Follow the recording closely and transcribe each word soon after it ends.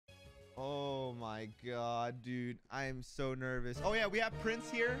Oh my god, dude. I am so nervous. Oh yeah, we have Prince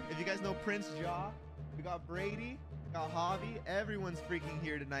here. If you guys know Prince Jaw. We got Brady. We got Javi. Everyone's freaking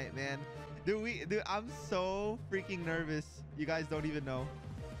here tonight, man. Dude, I'm so freaking nervous. You guys don't even know.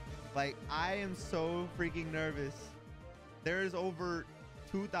 Like, I am so freaking nervous. There's over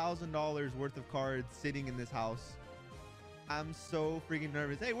 $2,000 worth of cards sitting in this house. I'm so freaking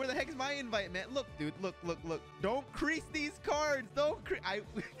nervous. Hey, where the heck is my invite, man? Look, dude. Look. Don't crease these cards. Don't crease.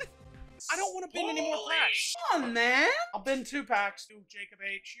 I don't want to bin any more packs. Come on, man. I'll bin 2 packs. Dude, Jacob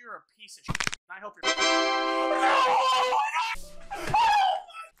H, you're a piece of shit. I hope you're.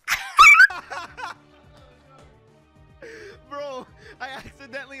 Bro, I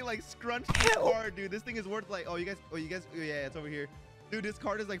accidentally like scrunched this card, dude. This thing is worth like, yeah, it's over here. Dude, this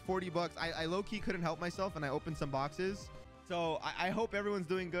card is like 40 bucks. I low-key couldn't help myself and I opened some boxes. So I hope everyone's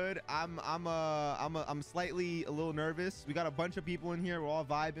doing good. I'm slightly a little nervous. We got a bunch of people in here. We're all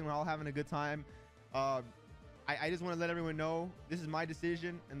vibing. We're all having a good time. I just want to let everyone know this is my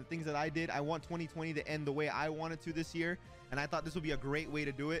decision and the things that I did. I want 2020 to end the way I wanted to this year, and I thought this would be a great way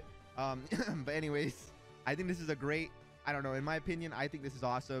to do it. But anyways, I think this is a great, I don't know, in my opinion, I think this is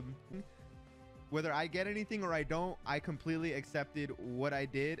awesome. Whether I get anything or I don't, I completely accepted what I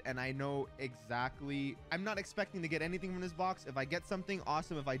did, and I know exactly. I'm not expecting to get anything from this box. If I get something,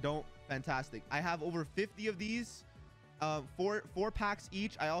 awesome. If I don't, fantastic. I have over 50 of these, four packs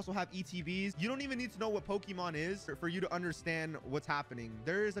each. I also have ETBs. You don't even need to know what Pokemon is for you to understand what's happening.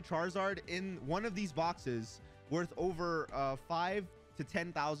 There is a Charizard in one of these boxes worth over $5,000 to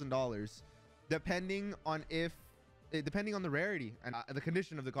 $10,000, depending on the rarity and the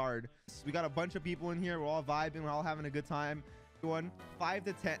condition of the card. We got a bunch of people in here. We're all vibing. We're all having a good time. $500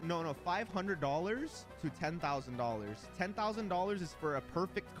 to $10,000. $10,000 is for a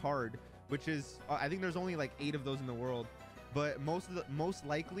perfect card, which is I think there's only like 8 of those in the world. But most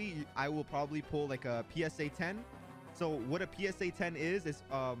likely I will probably pull like a PSA 10. So what a PSA 10 is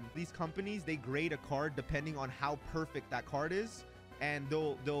these companies, they grade a card depending on how perfect that card is, and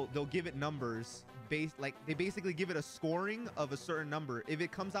they'll give it numbers. Like they basically give it a scoring of a certain number. If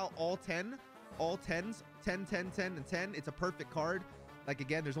it comes out all 10s, 10, 10, 10, and 10, it's a perfect card. Like,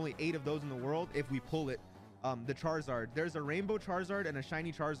 again, there's only 8 of those in the world. If we pull it, the Charizard, there's a rainbow Charizard and a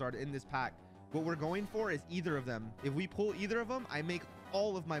shiny Charizard in this pack. What we're going for is either of them. If we pull either of them, I make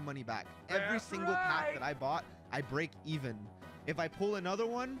all of my money back. Every single pack that I bought, I break even. If I pull another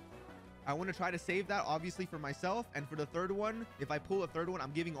one, I want to try to save that obviously for myself, and for the third one, if I pull a third one,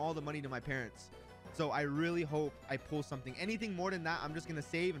 I'm giving all the money to my parents. So I really hope I pull something. Anything more than that, I'm just gonna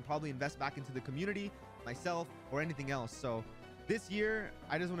save and probably invest back into the community, myself, or anything else. So this year,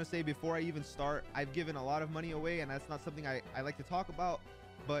 I just want to say before I even start, I've given a lot of money away, and that's not something I like to talk about,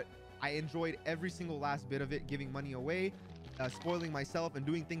 but I enjoyed every single last bit of it, giving money away, spoiling myself, and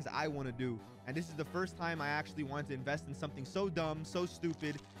doing things I want to do. And this is the first time I actually wanted to invest in something so dumb, so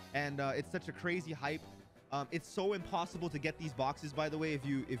stupid, and it's such a crazy hype. It's so impossible to get these boxes, by the way, if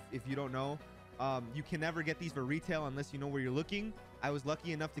you don't know. You can never get these for retail unless you know where you're looking. I was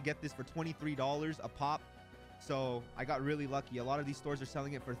lucky enough to get this for $23 a pop, so I got really lucky. A lot of these stores are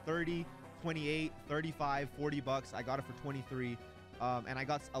selling it for 30, 28, 35, 40 bucks. I got it for 23, and I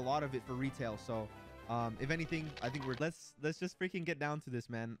got a lot of it for retail. So if anything, I think let's just freaking get down to this,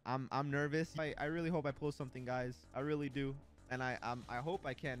 man. I'm nervous. I really hope I pull something, guys. I really do, and I hope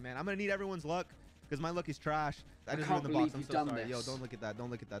I can, man. I'm gonna need everyone's luck, because my luck is trash. I just ruined the box. I'm so sorry. Yo, don't look at that.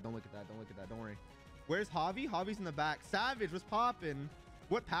 Don't look at that. Don't look at that. Don't look at that. Don't worry. Where's Javi? Javi's in the back. Savage, what's poppin'?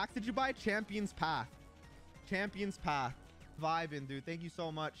 What packs did you buy? Champion's Path. Champion's Path. Vibing, dude. Thank you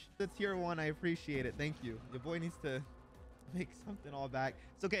so much. That's tier 1. I appreciate it. Thank you. Your boy needs to make something all back.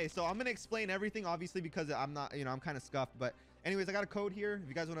 It's okay. So I'm gonna explain everything, obviously, because I'm not, I'm kind of scuffed. But anyways, I got a code here. If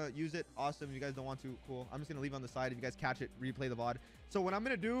you guys want to use it, awesome. If you guys don't want to, cool. I'm just gonna leave it on the side. If you guys catch it, replay the VOD. So what I'm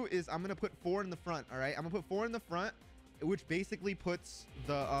gonna do is I'm gonna put 4 in the front. All right, I'm gonna put 4 in the front, which basically puts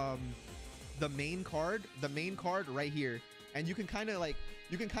the main card right here, and you can kind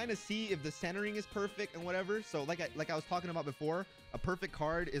of see if the centering is perfect and whatever. So like I was talking about before, a perfect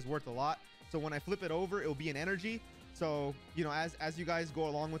card is worth a lot. So when I flip it over, it will be an energy. So as you guys go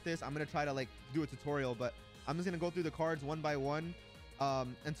along with this, I'm gonna try to like do a tutorial, but I'm just gonna go through the cards one by one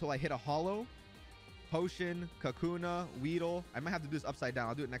until I hit a holo. Potion, Kakuna, Weedle. I might have to do this upside down.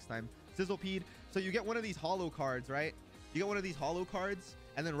 I'll do it next time. Sizzlepede. So you get one of these holo cards, right? You get one of these holo cards,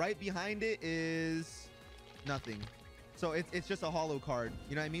 and then right behind it is nothing. So it's just a holo card.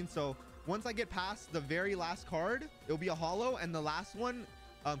 You know what I mean? So once I get past the very last card, it'll be a holo, and the last one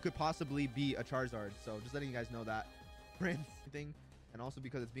could possibly be a Charizard. So just letting you guys know that. Prince thing, and also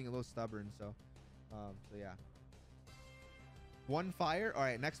because it's being a little stubborn. So yeah. One fire. All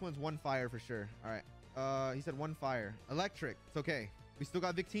right, next one's one fire for sure. All right. He said one fire. Electric. It's okay. We still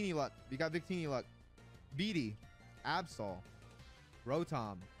got Victini luck. We got Victini luck. Beatty, Absol,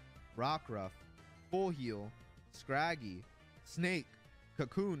 Rotom, Rockruff, Full Heal, Scraggy, Snake,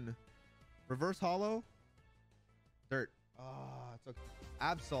 Cocoon, Reverse Hollow, Dirt. It's okay.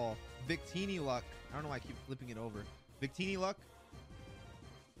 Absol, Victini luck. I don't know why I keep flipping it over. Victini luck,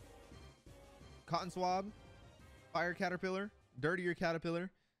 Cotton Swab, Fire Caterpillar, Dirtier Caterpillar,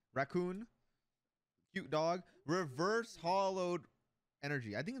 Raccoon, Cute Dog, Reverse Hollowed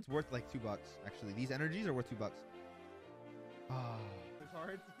Energy. I think it's worth like $2 actually. These energies are worth $2. Ah, it's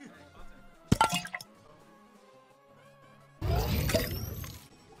hard.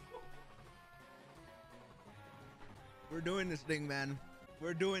 We're doing this thing, man.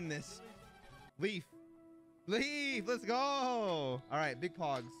 We're doing this. Leaf. Leaf, let's go. All right, big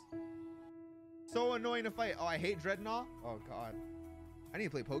pogs. So annoying to fight. Oh, I hate Dreadnought. Oh, God. I need to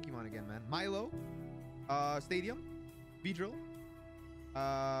play Pokemon again, man. Milo. Stadium. Beedrill.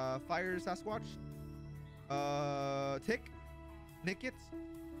 Fire Sasquatch. Tick. Nickets.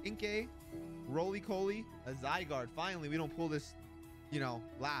 Inkay. Roly-Coly. A Zygarde. Finally, we don't pull this, you know,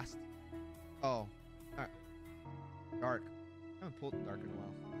 last. Oh. All right. Dark. I haven't pulled Dark in a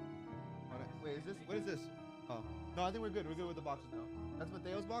while. Wait, is this? What is this? Oh. No, I think we're good. We're good with the boxes now. That's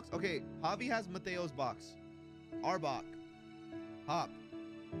Mateo's box? Okay, Javi has Mateo's box. Arbok. Hop.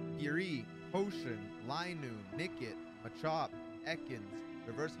 Fury. Potion. Linoon. Nickit. Machop. Ekans.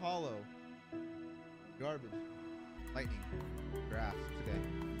 Reverse Hollow. Garbage. Lightning. Grass. It's okay.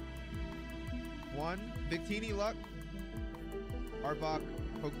 One. Victini luck. Arbok.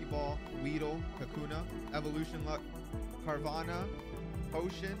 Pokeball. Weedle. Kakuna. Evolution luck. Carvana.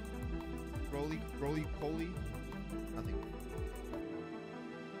 Potion. Roly-Poly. Nothing.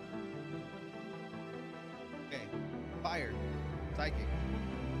 Okay. Fire. Psychic.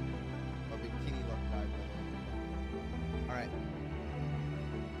 A Victini luck dive. Alright.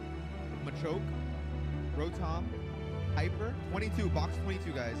 Machoke. Rotom. Hyper. 22. Box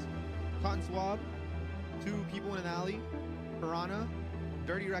 22, guys. Cotton Swab. 2 people in an alley. Piranha.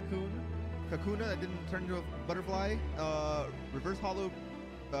 Dirty Raccoon. Kakuna that didn't turn into a butterfly. Reverse Hollow.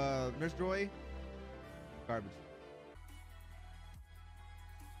 Nurse Joy. Garbage.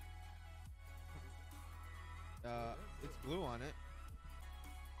 It's glue on it.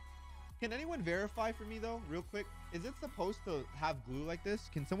 Can anyone verify for me though, real quick? Is it supposed to have glue like this?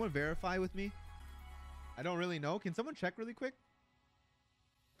 Can someone verify with me? I don't really know. Can someone check really quick?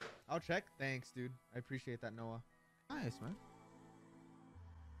 I'll check. Thanks, dude. I appreciate that, Noah. Nice, man.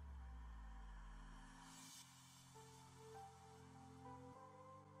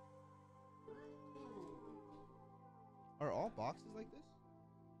 Are all boxes like this?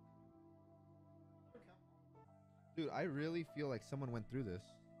 Dude, I really feel like someone went through this.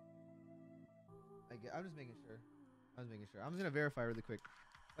 I'm just making sure. I'm just gonna verify really quick.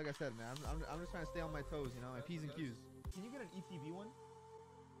 Like I said, man, I'm just trying to stay on my toes, you know, my P's and Q's. Can you get an ETB one?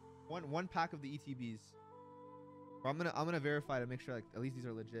 One pack of the ETBs. Or I'm gonna verify to make sure like at least these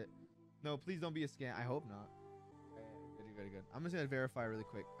are legit. No, please don't be a scam. I hope not. Good. I'm just gonna verify really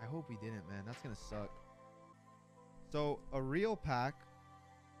quick. I hope we didn't, man. That's gonna suck. So a real pack.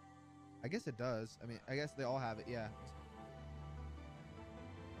 I guess it does. I mean, I guess they all have it. Yeah.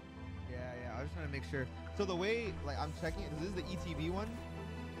 Yeah. I was trying to make sure. So the way, like, I'm checking it. This is the ETB one.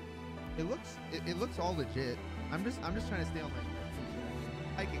 It looks all legit. I'm just trying to stay on my.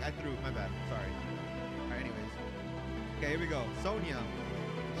 I threw. My bad. Sorry. All right. Anyways. Okay. Here we go. Sonia.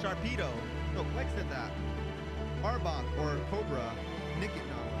 Sharpedo. No, Flex did that. Arbok or Cobra. Nickit.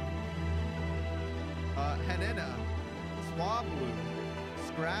 No. Hanena. Swablu.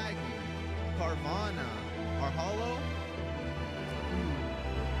 Scraggy. Carvana. Arholo.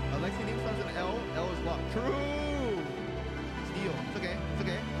 Alexi name starts with an L. L is locked. True. Steel. It's okay.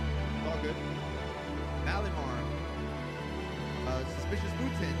 It's all good. Malimar. Suspicious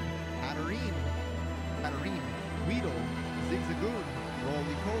Bootin. Hatterene. Weedle. Zigzagoon.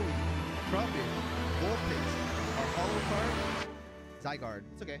 Roly-Poly. Trubbish. Vulpix. Arholo card. Zygarde.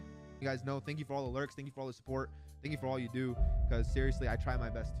 It's okay. You guys know. Thank you for all the lurks. Thank you for all the support. Thank you for all you do. Because seriously, I try my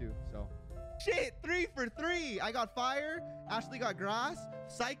best too. So. Shit, 3 for 3. I got fire. Ashley got grass.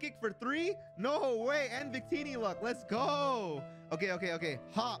 Psychic for 3. No way. And Victini luck. Let's go. Okay.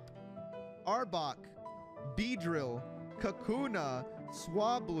 Hop. Arbok. Beedrill. Kakuna.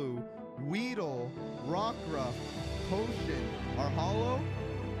 Swablu. Weedle. Rockruff. Potion. Arholo.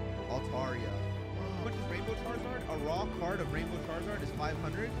 Altaria. How much is Rainbow Charizard? A raw card of Rainbow Charizard is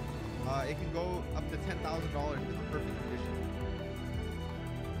 500. It can go up to $10,000 if it's a perfect condition.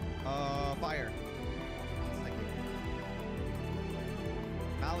 Fire.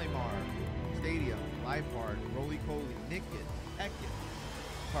 Malamar, Stadium, Lifeguard, Roly Poly, Nickit, Ekit,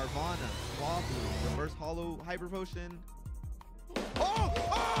 Carvana, Swablu, Reverse Hollow, Hyper Potion. Oh!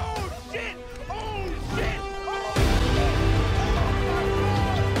 Oh shit! Oh shit!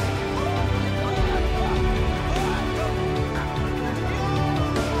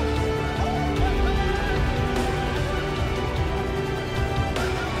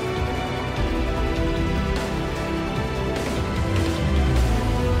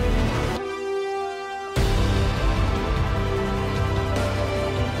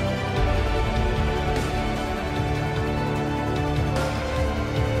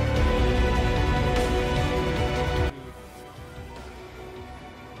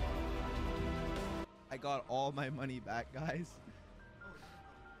 I got all my money back, guys.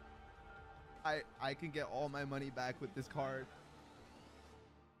 I can get all my money back with this card.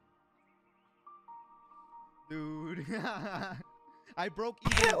 Dude. I broke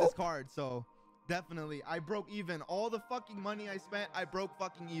even with this card, so definitely I broke even. All the fucking money I spent, I broke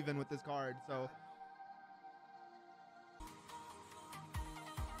fucking even with this card, so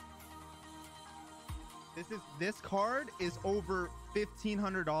this card is over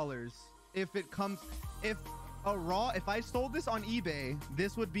 $1,500. If I sold this on eBay,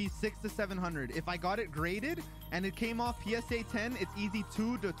 this would be $600 to $700. If I got it graded and it came off PSA 10, it's easy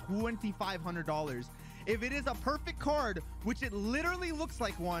 $200 to $2,500. If it is a perfect card, which it literally looks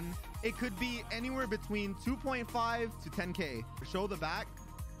like one, it could be anywhere between 2.5 to 10K. Show the back.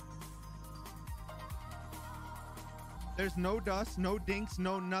 There's no dust, no dinks,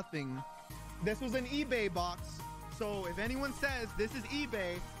 no nothing. This was an eBay box, so if anyone says this is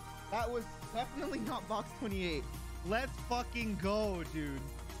eBay, that was definitely not box 28. Let's fucking go, dude.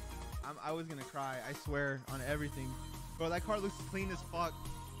 I was gonna cry, I swear, on everything. Bro, that card looks clean as fuck.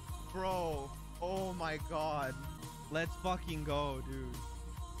 Bro, oh my god. Let's fucking go, dude.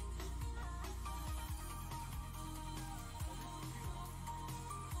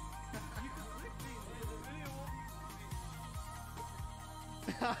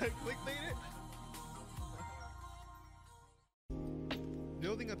 Clickbait it?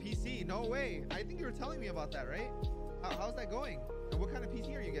 Building a PC? No way. I think you were telling me about that, right? How's that going? And what kind of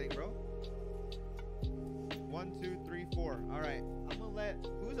PC are you getting, bro? 1, 2, 3, 4. All right. I'm gonna let.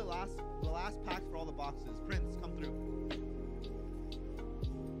 Who's the last pack for all the boxes? Prince, come through.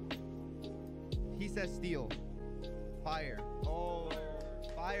 He says steel. Fire. Oh,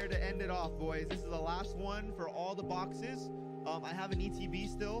 fire to end it off, boys. This is the last one for all the boxes. I have an ETB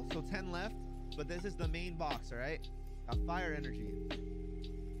still, so 10 left. But this is the main box, all right? Got fire energy.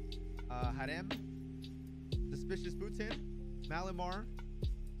 Harem, Suspicious Bhutan, Malamar,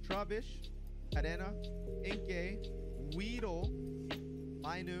 Trubbish, Cadena, Inke, Weedle,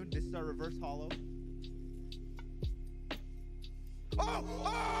 Minun. This is our reverse hollow. Oh! Oh!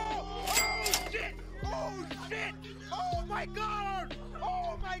 Oh shit! Oh shit! Oh my god!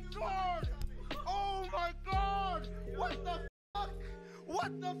 Oh my god! Oh my god! What the fuck?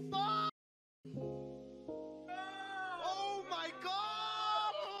 What the fuck? Oh my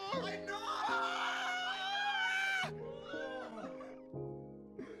god! I know!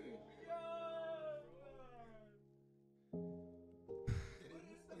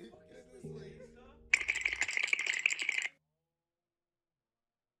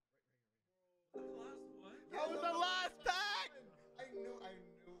 That was the last pack! I knew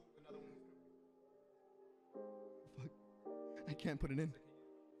another one was coming. Fuck. I can't put it in.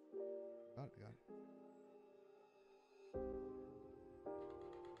 Got it.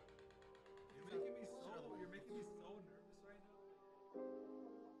 You're making me so nervous right now.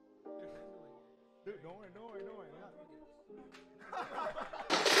 Dude, don't worry.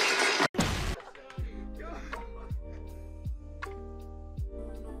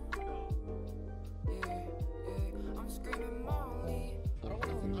 I'm screaming Molly. I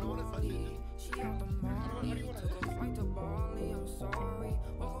don't want to touch it. She out the Molly. Took a flight to Bali. I'm sorry.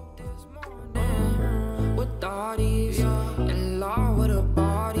 Woke up this morning with thoughties. In law with a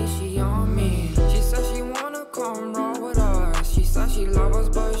body. She on me. She said she wanna come roll with us. She said she love us,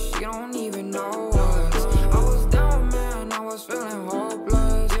 but she don't even know us. I was down, man. I was feeling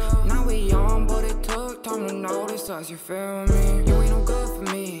hopeless. Now we on, but it took time to notice us. You feel me? You ain't no good for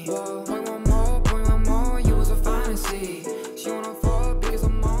me.